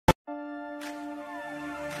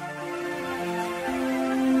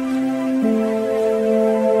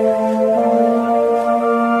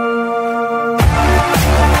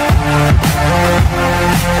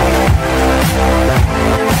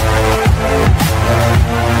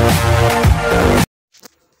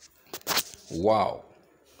Wow.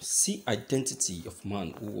 See identity of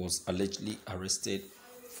man who was allegedly arrested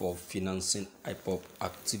for financing Ipob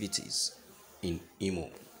activities in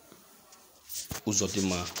Imo.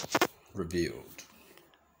 Uzodinma revealed.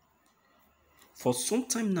 For some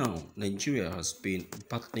time now, Nigeria has been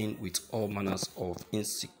battling with all manners of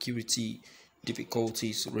insecurity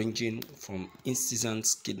difficulties ranging from incessant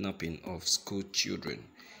kidnapping of school children,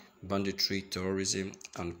 banditry, terrorism,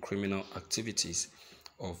 and criminal activities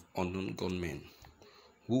of unknown gunmen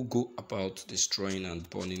who go about destroying and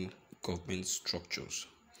burning government structures.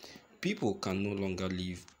 People can no longer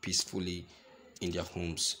live peacefully in their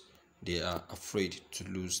homes. They are afraid to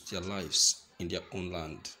lose their lives in their own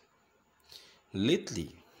land.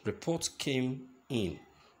 Lately, reports came in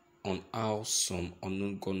on how some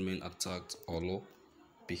unknown gunmen attacked Olo,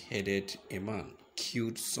 beheaded a man,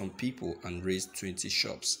 killed some people, and razed 20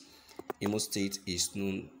 shops. Imo State is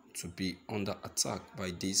known to be under attack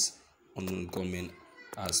by these unknown gunmen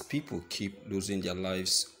as people keep losing their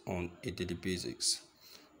lives on a daily basis.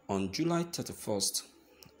 On July 31st,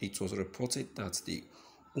 it was reported that the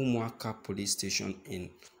Umuaka police station in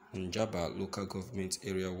Njaba local government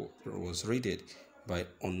area was raided by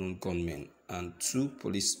unknown gunmen and 2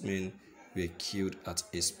 policemen were killed at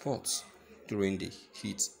a spot during the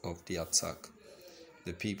heat of the attack.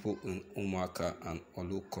 The people in Umuaka and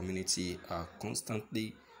Olu community are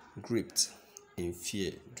constantly gripped in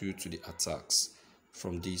fear due to the attacks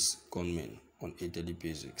from these gunmen on a daily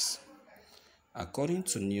basis. According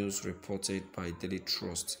to news reported by Daily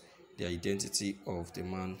Trust, the identity of the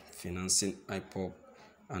man financing Ipob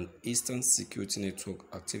and Eastern Security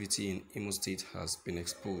Network activity in Imo State has been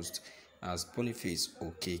exposed as Boniface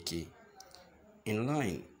Okeke. In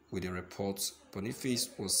line with the reports, Boniface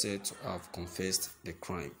was said to have confessed the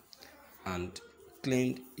crime and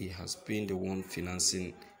claimed he has been the one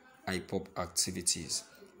financing Ipob activities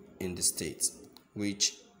in the state,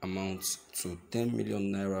 which amounts to 10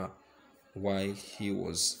 million naira while he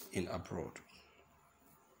was in abroad.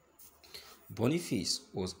 Boniface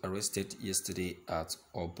was arrested yesterday at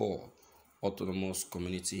Obo Autonomous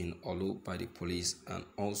Community in Olu by the police and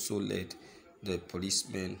also led the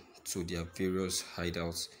policemen to their various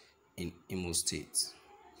hideouts in Imo State.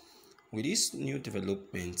 With this new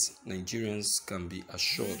development, Nigerians can be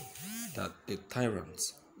assured that the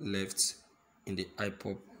tyrants left in the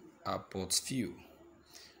Ipob are but few.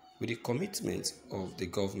 With the commitment of the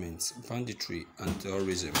government, banditry and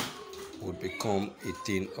terrorism would become a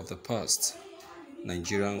thing of the past.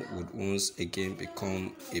 Nigeria would once again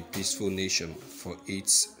become a peaceful nation for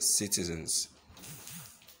its citizens.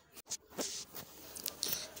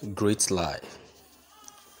 Great lie.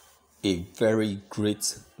 A very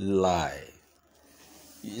great lie.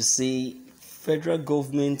 You see, federal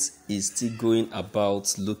government is still going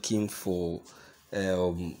about looking for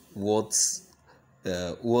what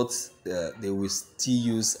they will still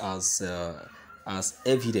use as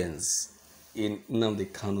evidence in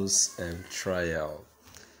Nnamdi Kanu's trial.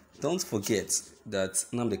 Don't forget that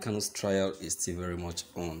Nnamdi Kanu's trial is still very much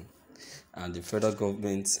on, and the federal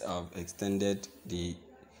government have extended the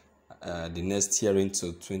next hearing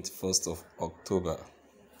to 21st of October.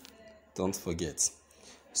 Don't forget.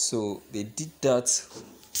 So they did that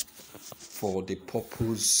for the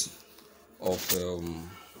purpose of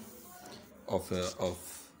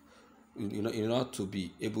in order to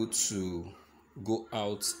be able to go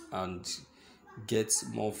out and get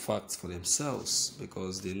more facts for themselves,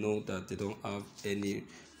 because they know that they don't have any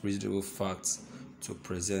reasonable facts to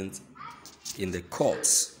present in the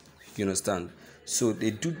courts. You understand? So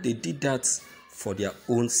they did that for their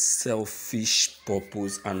own selfish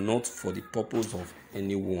purpose and not for the purpose of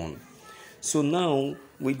anyone. So now,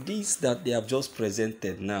 with this that they have just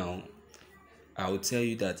presented now, I will tell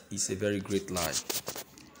you that it's a very great lie.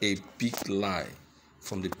 A big lie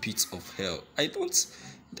from the pit of hell.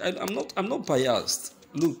 I'm not biased.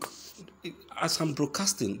 Look, as I'm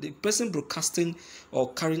broadcasting, the person broadcasting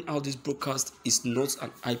or carrying out this broadcast is not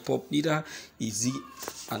an Ipob, neither is he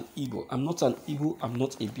an Igbo. I'm not an Igbo, I'm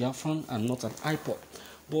not a Biafran, I'm not an Ipob.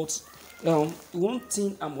 But one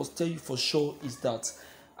thing I must tell you for sure is that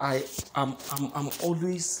I'm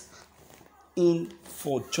always in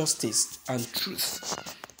for justice and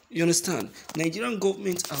truth. You understand? Nigerian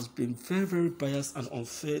government has been very, very biased and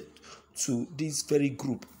unfair to this very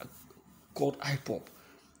group called Ipob.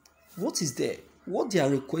 What is there? What they are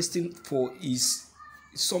requesting for is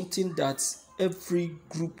something that every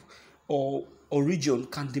group or region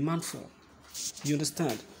can demand for. You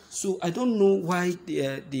understand? So I don't know why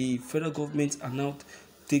the federal government are now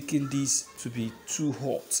taking this to be too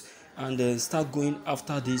hot and start going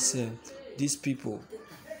after these people.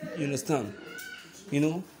 You understand? You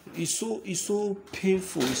know, it's so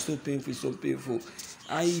painful. It's so painful.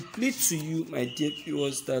 I plead to you, my dear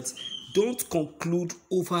viewers, that don't conclude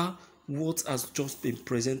over what has just been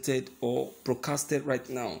presented or broadcasted right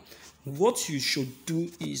now. What you should do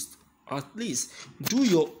is at least do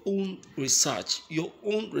your own research, your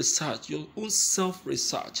own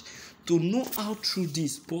self-research to know how true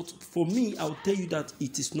this. But for me, I'll tell you that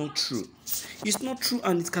it is not true. It's not true,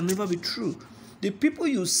 and it can never be true. The people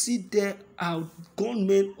you see there are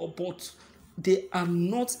gunmen, but they are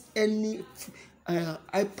not any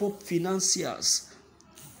Ipob financiers.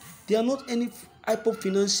 They are not any Ipob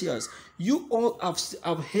financiers. You all have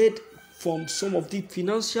heard from some of the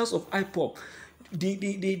financiers of Ipob. The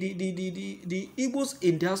Igbos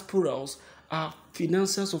in diasporas are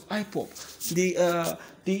financiers of Ipob.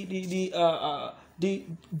 The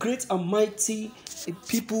great and mighty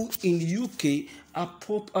people in the UK are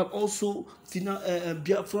also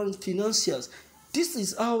Biafran financiers. This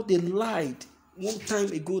is how they lied one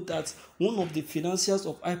time ago, that one of the financiers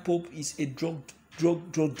of Ipob is a drug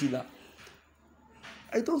dealer.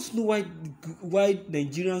 I don't know why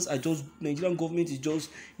Nigerian government is just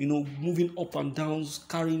moving up and down,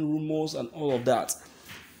 carrying rumors and all of that.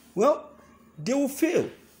 Well, they will fail.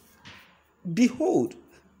 Behold,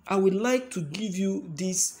 I would like to give you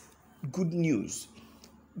this good news.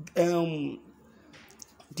 The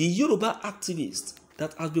Yoruba activist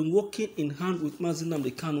that has been working in hand with Mazi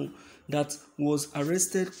Nnamdi Kanu, that was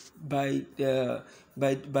arrested by the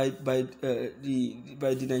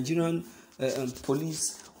Nigerian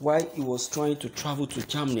police while he was trying to travel to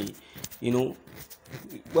Germany.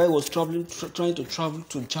 While he was trying to travel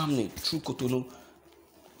to Germany through Cotonou,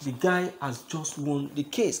 the guy has just won the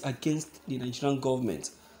case against the Nigerian government.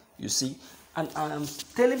 You see, and I am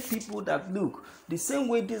telling people that, look, the same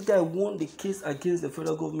way this guy won the case against the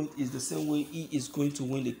federal government is the same way he is going to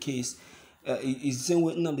win the case. Is the same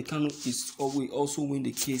way Nnamdi Kanu will also win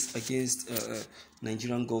the case against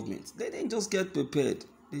Nigerian government. They didn't just get prepared.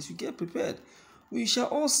 They should get prepared. We shall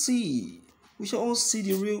all see. The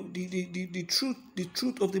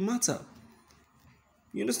truth of the matter.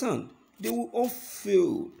 You understand? They will all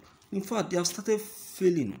fail. In fact, they have started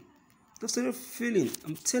failing.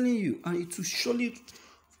 I'm telling you, and it will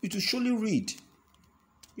surely read.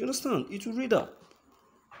 You understand? It will read up.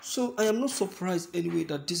 So I am not surprised anyway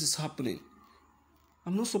that this is happening.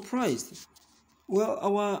 I'm not surprised. Well,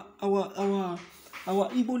 our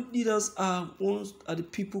Igbo leaders are the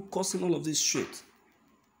people causing all of this shit.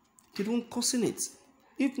 They don't causing it.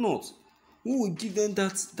 If not, who will give them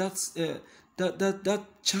that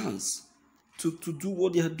chance to do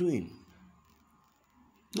what they are doing?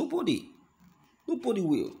 Nobody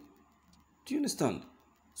will. Do you understand?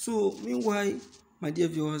 So meanwhile, my dear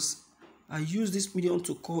viewers, I use this medium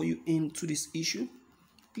to call you into this issue.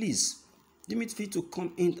 Please, limit free to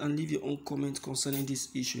come in and leave your own comment concerning this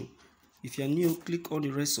issue. If you are new, click on the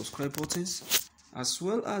red subscribe buttons as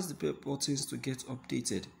well as the bell buttons to get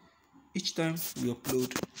updated each time we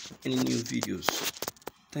upload any new videos.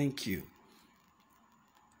 Thank you.